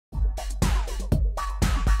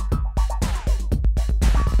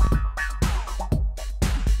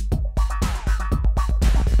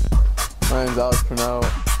name's Pruneau.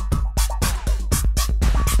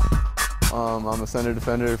 I'm a center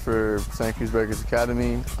defender for Santa Cruz Breakers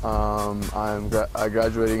Academy. I'm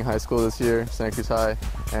graduating high school this year, Santa Cruz High,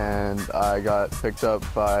 and I got picked up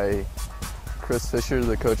by Cruz,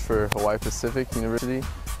 the coach for Hawaii Pacific University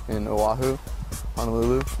in Oahu,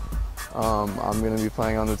 Honolulu. I'm going to be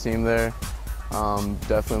playing on the team there.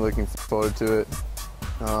 Definitely looking forward to it.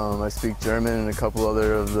 I speak German, and a couple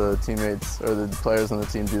other of the teammates or the players on the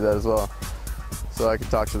team do that as well. So I can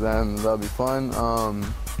talk to them. That'll be fun.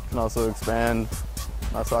 Can also expand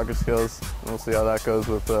my soccer skills. We'll see how that goes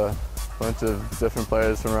with a bunch of different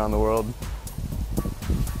players from around the world.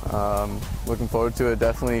 Looking forward to it.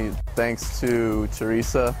 Definitely thanks to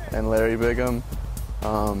Teresa and Larry Bigham,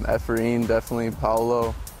 Efrain, definitely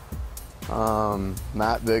Paolo,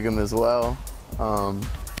 Matt Bigham as well.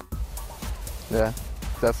 Yeah,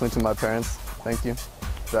 definitely to my parents. Thank you.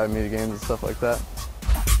 Driving me to games and stuff like that.